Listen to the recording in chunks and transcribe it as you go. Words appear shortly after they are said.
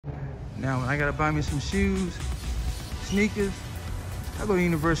Now, when I gotta buy me some shoes, sneakers, I go to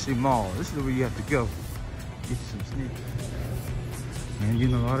University Mall. This is where you have to go. Get you some sneakers. And you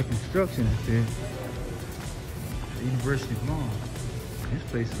know, a lot of construction out there. The University Mall. This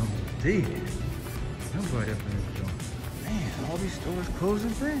place is almost dead. Nobody up in this joint. Man, all these stores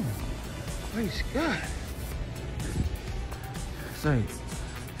closing down. Praise God. It's like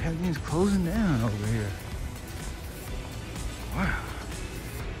everything's closing down over here. Wow.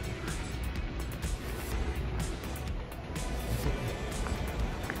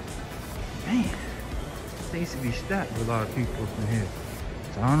 Man, things to be stacked with a lot of people from here.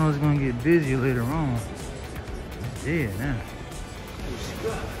 So I don't know if it's gonna get busy later on. It's dead now. Praise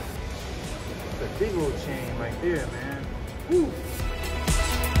God. That's a big old chain right there, man. Woo.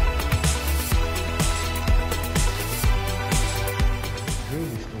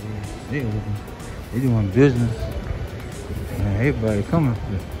 They doing business. Man, everybody coming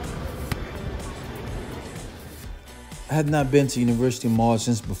for it. I had not been to University Mall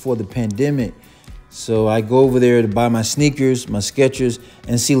since before the pandemic. So I go over there to buy my sneakers, my Skechers,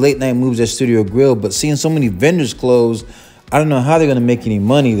 and see late night moves at Studio Grill. But seeing so many vendors closed, I don't know how they're gonna make any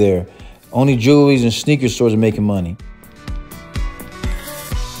money there. Only jewelries and sneaker stores are making money.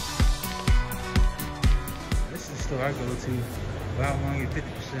 This is the store I go to. Buy one, get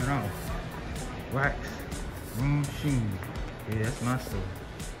 50% off. Wax, room shoes. Yeah, that's my store.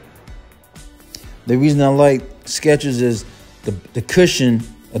 The reason I like Skechers is the cushion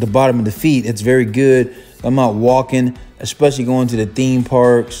at the bottom of the feet. It's very good. I'm out walking, especially going to the theme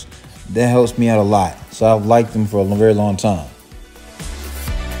parks. That helps me out a lot. So I've liked them for a very long time.